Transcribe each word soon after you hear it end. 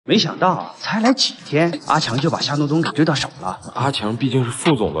没想到才来几天，阿强就把夏冬冬给追到手了。阿强毕竟是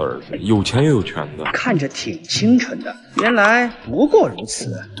副总的儿子，有钱又有权的，看着挺清纯的，原来不过如此。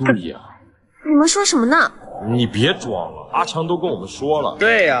对呀，你们说什么呢？你别装了，阿强都跟我们说了。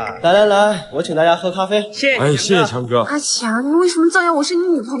对呀，来，我请大家喝咖啡。谢谢。哎，谢谢强哥。阿强，你为什么造谣我是你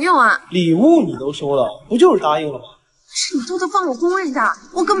女朋友啊？礼物你都收了，不就是答应了吗？是你偷偷帮我工位的，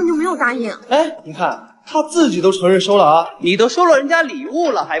我根本就没有答应。哎，你看他自己都承认收了啊！你都收了人家礼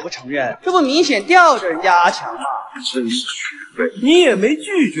物了还不承认，这不明显吊着人家阿强吗？真是虚伪。你也没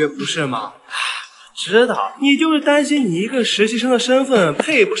拒绝不是吗？知道你就是担心你一个实习生的身份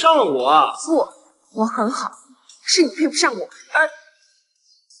配不上我。不，我很好，是你配不上我。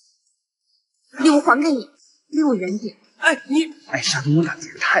礼物还给你，离我远点。哎，夏冬冬胆子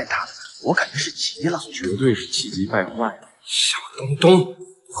也太大了，我感觉是急了，绝对是气急败坏了。夏冬冬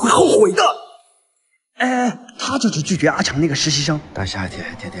会后悔的。他就是拒绝阿强那个实习生。大夏天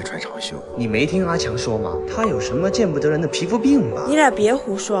还天天穿长袖，你没听阿强说吗？他有什么见不得人的皮肤病吧？你俩别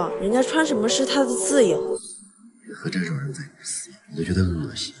胡说，人家穿什么是他的自由。和这种人在一起，我都觉得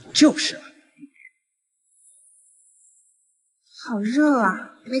恶心。就是啊。好热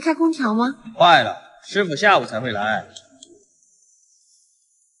啊，没开空调吗？坏了，师傅下午才会来。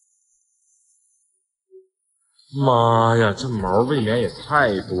妈呀，这毛未免也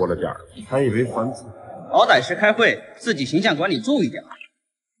太多了点儿，还以为还租。好歹是开会，自己形象管理注意点。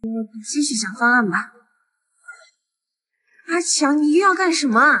继续想方案吧。阿强，你又要干什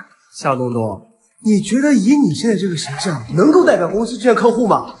么啊？夏冬冬，你觉得以你现在这个形象，能够代表公司去见客户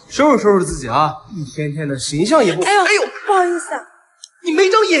吗？收拾自己啊！一天天的形象也不……哎呦，不好意思啊，你没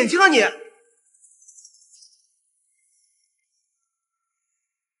长眼睛啊你！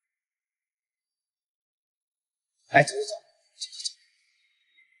哎，走。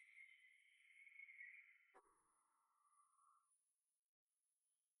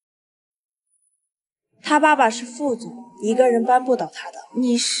他爸爸是副总，一个人扳不倒他的。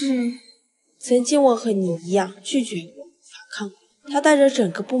你是？曾经我和你一样拒绝我，反抗我，他带着整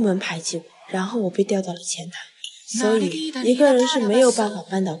个部门排挤我，然后我被调到了前台。所以一个人是没有办法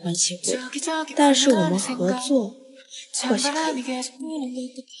扳倒关系户的，但是我们合作或许可以。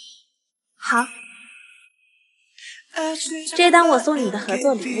好，这单我送你的合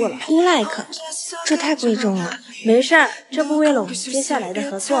作礼物了 ，You like？ 这太贵重了。没事儿，这不为了我们接下来的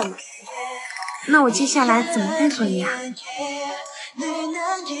合作吗？那我接下来怎么配合你啊？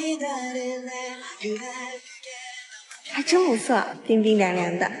还真不错，冰冰凉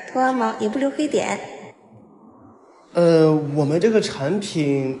凉的，脱完毛也不留黑点。我们这个产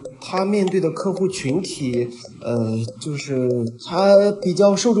品，它面对的客户群体，就是它比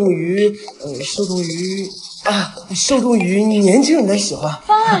较受众于年轻人的喜欢。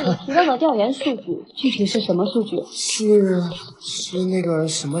方案里提到的调研数据，具体是什么数据？是那个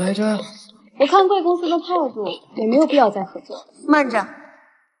什么来着？我看贵公司的态度，也没有必要再合作。慢着。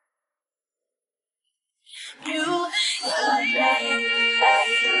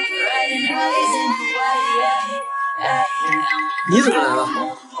你怎么来了？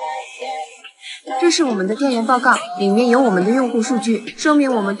这是我们的调研报告，里面有我们的用户数据，说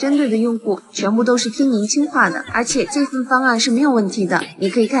明我们针对的用户全部都是听年轻化的，而且这份方案是没有问题的。你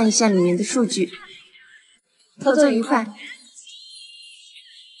可以看一下里面的数据。合作愉快。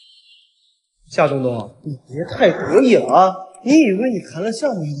夏冬冬，你别太得意了啊！你以为你谈了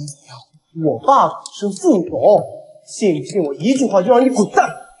项目又能怎样？我爸是副总，信不信我一句话就让你滚蛋？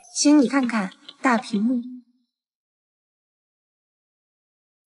请你看看大屏幕。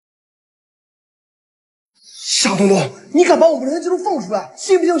夏冬冬，你敢把我们聊天记录放出来，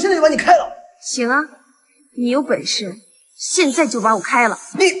信不信我现在就把你开了？行啊，你有本事，现在就把我开了。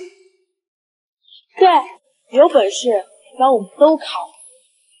对，有本事把我们都开了。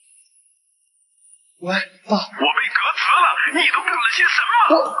喂，爸，我被革职了，你都干了些什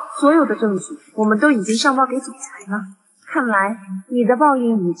么？所有的证据我们都已经上报给总裁了，看来你的报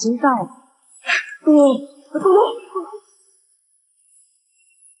应已经到了。冬冬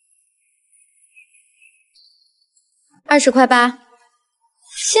，20块8。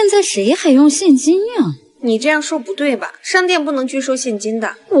现在谁还用现金呀？你这样说不对吧？商店不能拒收现金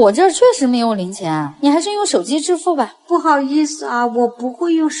的。我这儿确实没有零钱，你还是用手机支付吧。不好意思啊，我不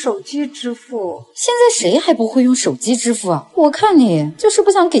会用手机支付。现在谁还不会用手机支付啊？我看你就是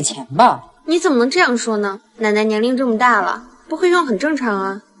不想给钱吧。你怎么能这样说呢？奶奶年龄这么大了，不会用很正常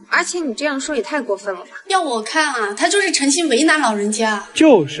啊。而且你这样说也太过分了吧？要我看啊，他就是诚心为难老人家。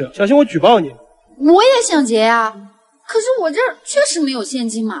就是小心我举报你。我也想结呀。可是我这儿确实没有现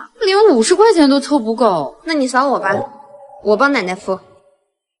金嘛，连50块钱都凑不够。那你扫我吧，我帮奶奶付。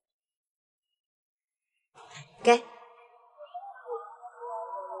给。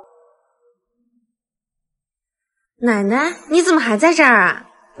奶奶，你怎么还在这儿啊？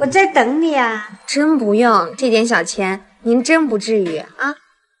我在等你啊。真不用，这点小钱您真不至于啊。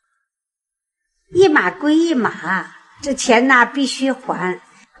一码归一码，这钱呐必须还。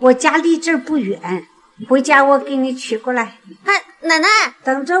我家离这儿不远，回家我给你取过来。哎，奶奶，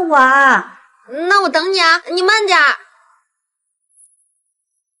等着我。那我等你啊，你慢点。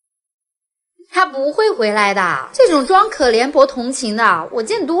他不会回来的，这种装可怜博同情的我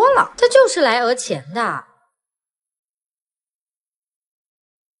见多了，他就是来讹钱的。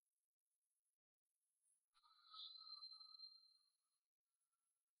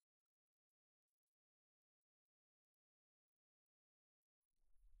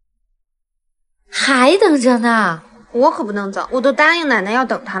还等着呢，我可不能走，我都答应奶奶要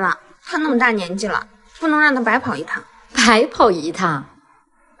等她了。她那么大年纪了，不能让她白跑一趟。白跑一趟。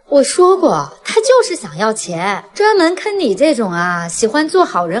我说过，他就是想要钱，专门坑你这种啊喜欢做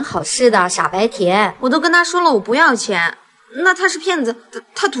好人好事的傻白甜。我都跟他说了，我不要钱。那他是骗子，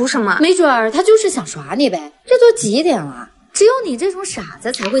他图什么？没准儿他就是想耍你呗。这都几点了？只有你这种傻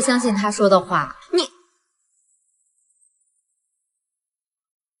子才会相信他说的话。你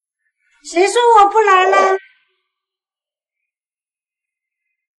谁说我不来了？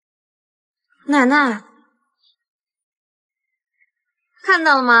奶奶。看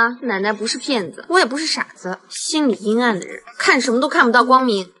到了吗？奶奶不是骗子，我也不是傻子，心里阴暗的人，看什么都看不到光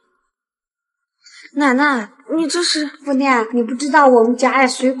明。奶奶，你这是……姑娘，你不知道我们家呀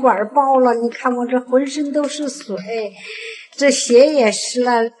水管爆了，你看我这浑身都是水，这鞋也湿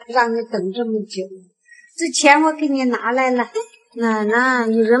了，让你等这么久。这钱我给你拿来了。奶奶，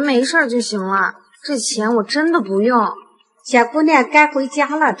你人没事就行了，这钱我真的不用。小姑娘该回家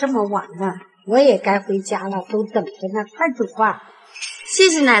了，这么晚了，我也该回家了，都等着呢，快走吧。谢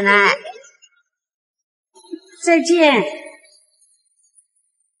谢奶奶，再见。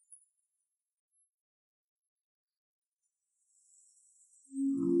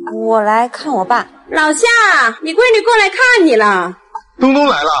我来看我爸。老夏，你闺女过来看你了。东东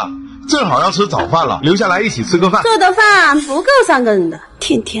来了，正好要吃早饭了，留下来一起吃个饭。做的饭不够3个人的，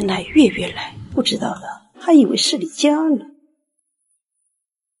天天来，月月来，不知道的还以为是你家呢。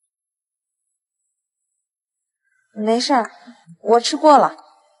没事儿，我吃过了。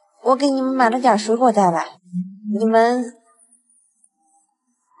我给你们买了点水果带来，你们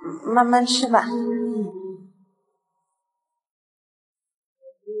慢慢吃吧。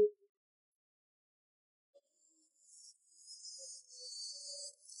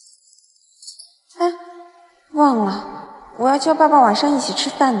哎，忘了，我要叫爸爸晚上一起吃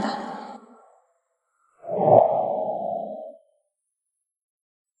饭的。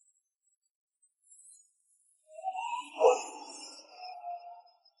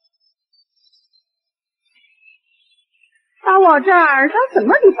到我这儿找什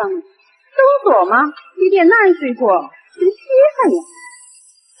么地方？搜索吗？一点烂水果，真稀罕呀！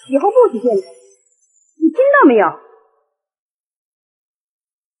以后不许见人，你听到没有？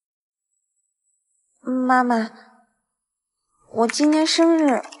妈妈，我今天生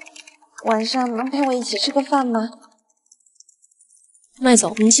日，晚上能陪我一起吃个饭吗？麦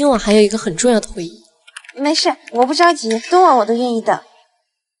总，您今晚还有一个很重要的会议。没事，我不着急，多晚我都愿意等。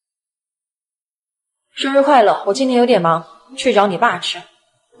生日快乐！我今天有点忙，去找你爸吃。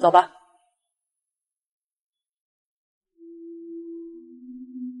走吧。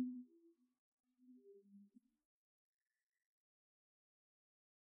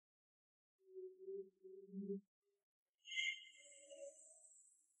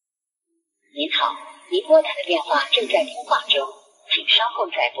您好，您拨打的电话正在通话中，请稍后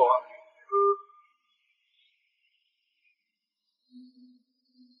再拨。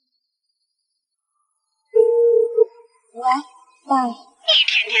喂，爸。一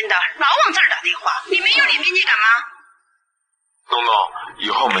天天的老往这儿打电话，你没有脸面你干嘛？东东，以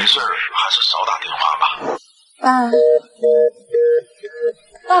后没事还是少打电话吧。爸。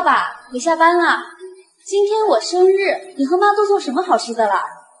爸爸，你下班了？今天我生日，你和妈都做什么好吃的了？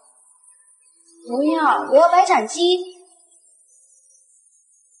不要，我要白斩鸡。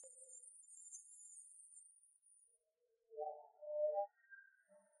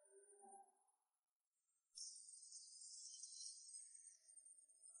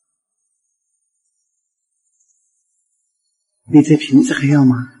你这瓶子还要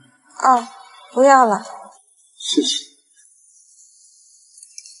吗？哦，不要了。谢谢。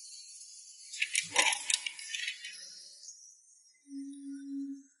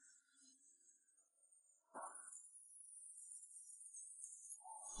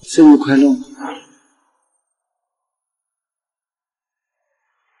生日快乐！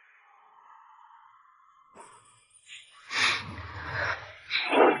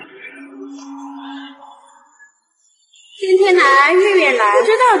天来月月来，不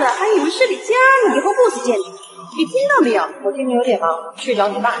知道的还以为是你家呢，以后不许见你。你听到没有？我今天有点忙，去找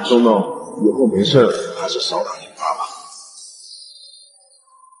你爸去。东东，以后没事还是少打电话吧。